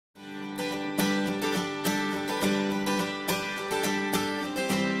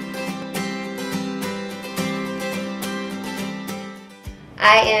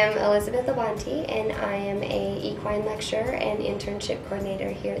I am Elizabeth Labonte, and I am a equine lecturer and internship coordinator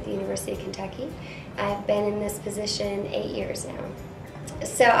here at the University of Kentucky. I've been in this position 8 years now.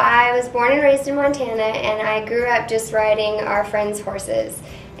 So I was born and raised in Montana, and I grew up just riding our friends' horses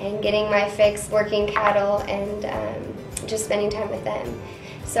and getting my fix working cattle and just spending time with them.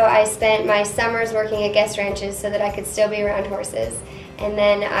 So I spent my summers working at guest ranches so that I could still be around horses. And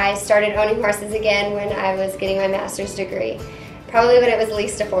then I started owning horses again when I was getting my master's degree, probably when it was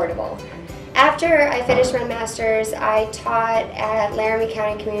least affordable. After I finished my master's, I taught at Laramie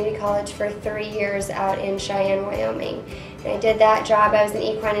County Community College for 3 years out in Cheyenne, Wyoming. And I did that job. I was an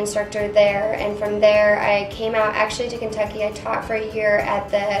equine instructor there, and from there I came out actually to Kentucky. I taught for a year at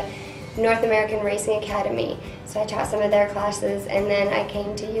the North American Racing Academy. So I taught some of their classes, and then I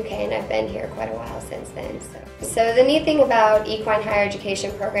came to UK, and I've been here quite a while since then. So the neat thing about equine higher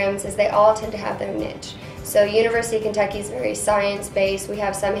education programs is they all tend to have their niche. So University of Kentucky is very science-based. We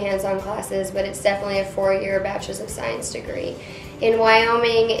have some hands-on classes, but it's definitely a 4-year Bachelor's of Science degree. In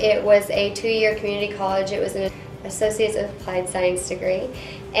Wyoming, it was a 2-year community college. It was an Associates of Applied Science degree.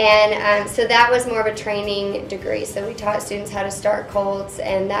 And so that was more of a training degree. So we taught students how to start colts,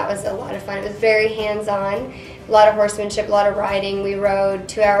 and that was a lot of fun. It was very hands-on, a lot of horsemanship, a lot of riding. We rode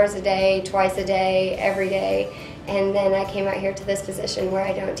 2 hours a day, twice a day, every day. And then I came out here to this position where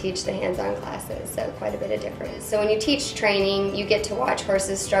I don't teach the hands-on classes, so quite a bit of difference. So when you teach training, you get to watch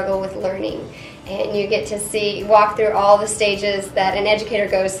horses struggle with learning, and you get to walk through all the stages that an educator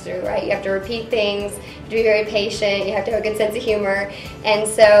goes through, right? You have to repeat things, you have to be very patient, you have to have a good sense of humor. And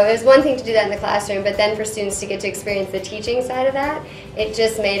so it was one thing to do that in the classroom, but then for students to get to experience the teaching side of that, it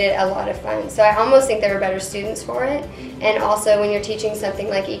just made it a lot of fun. So I almost think they were better students for it. And also when you're teaching something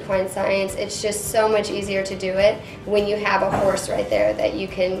like equine science, it's just so much easier to do it when you have a horse right there that you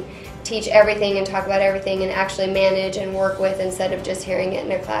can teach everything and talk about everything and actually manage and work with instead of just hearing it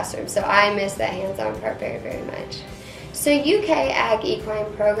in a classroom. So I miss that hands-on part very, very much. So UK Ag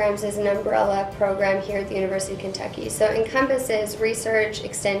Equine Programs is an umbrella program here at the University of Kentucky. So it encompasses research,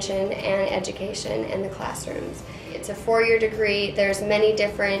 extension, and education in the classrooms. It's a 4-year degree. There's many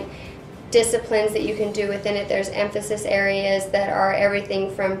different disciplines that you can do within it. There's emphasis areas that are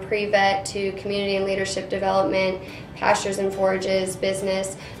everything from pre-vet to community and leadership development, pastures and forages,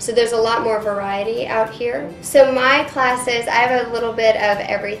 business. So there's a lot more variety out here. So my classes, I have a little bit of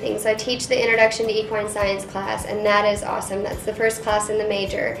everything. So I teach the Introduction to Equine Science class, and that is awesome. That's the first class in the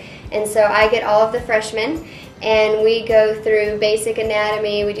major. And so I get all of the freshmen, and we go through basic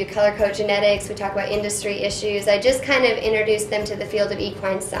anatomy, we do color code genetics, we talk about industry issues. I just kind of introduce them to the field of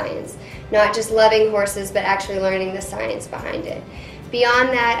equine science, not just loving horses, but actually learning the science behind it. Beyond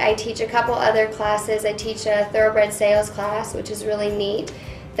that, I teach a couple other classes. I teach a thoroughbred sales class, which is really neat.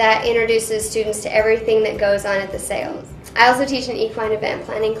 That introduces students to everything that goes on at the sales. I also teach an equine event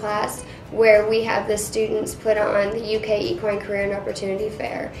planning class where we have the students put on the UK Equine Career and Opportunity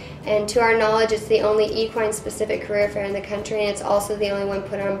Fair. And to our knowledge, it's the only equine-specific career fair in the country, and it's also the only one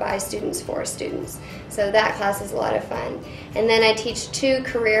put on by students for students. So that class is a lot of fun. And then I teach 2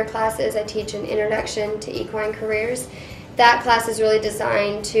 career classes. I teach an Introduction to Equine Careers. That class is really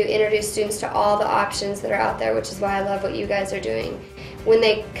designed to introduce students to all the options that are out there, which is why I love what you guys are doing. When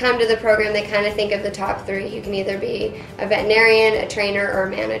they come to the program, they kind of think of the top 3. You can either be a veterinarian, a trainer, or a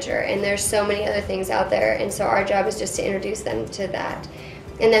manager, and there's so many other things out there, and so our job is just to introduce them to that.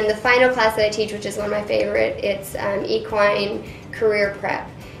 And then the final class that I teach, which is one of my favorite, it's Equine Career Prep.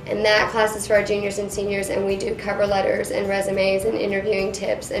 And that class is for our juniors and seniors, and we do cover letters and resumes and interviewing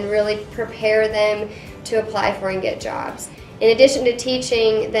tips and really prepare them to apply for and get jobs. In addition to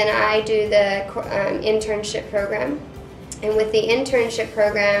teaching, then I do the internship program. And with the internship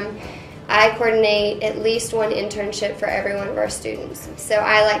program, I coordinate at least one internship for every one of our students. So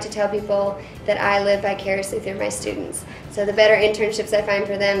I like to tell people that I live vicariously through my students. So the better internships I find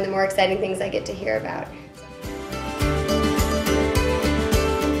for them, the more exciting things I get to hear about.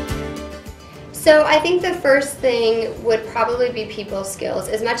 So I think the first thing would probably be people skills.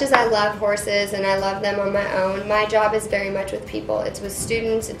 As much as I love horses and I love them on my own, my job is very much with people. It's with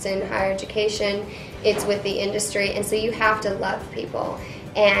students, it's in higher education, it's with the industry, and so you have to love people.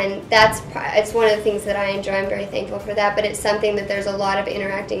 And it's one of the things that I enjoy. I'm very thankful for that, but it's something that there's a lot of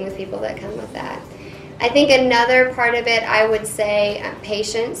interacting with people that come with that. I think another part of it, I would say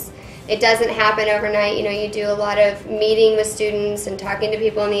patience. It doesn't happen overnight. You know, you do a lot of meeting with students and talking to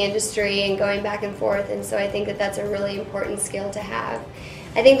people in the industry and going back and forth, and so I think that that's a really important skill to have.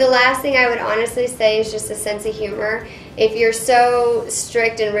 I think the last thing I would honestly say is just a sense of humor. If you're so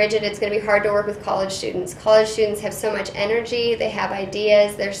strict and rigid, it's going to be hard to work with college students. College students have so much energy, they have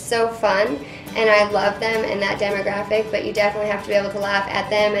ideas, they're so fun, and I love them and that demographic, but you definitely have to be able to laugh at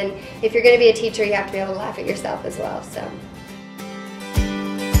them, and if you're going to be a teacher, you have to be able to laugh at yourself as well. So,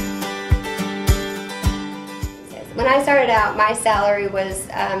 when I started out, my salary was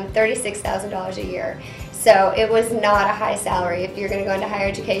 $36,000 a year. So it was not a high salary. If you're going to go into higher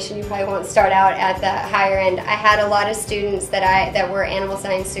education, you probably won't start out at the higher end. I had a lot of students that were animal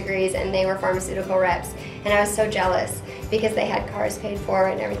science degrees, and they were pharmaceutical reps, and I was so jealous because they had cars paid for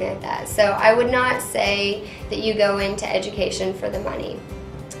and everything like that. So I would not say that you go into education for the money.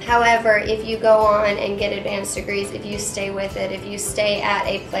 However, if you go on and get advanced degrees, if you stay with it, if you stay at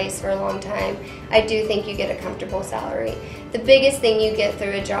a place for a long time, I do think you get a comfortable salary. The biggest thing you get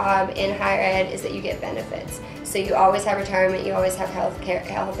through a job in higher ed is that you get benefits. So you always have retirement, you always have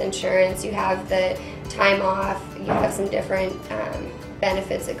health insurance, you have the time off, you have some different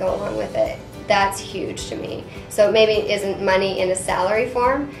benefits that go along with it. That's huge to me. So maybe it isn't money in a salary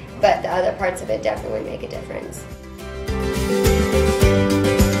form, but the other parts of it definitely make a difference.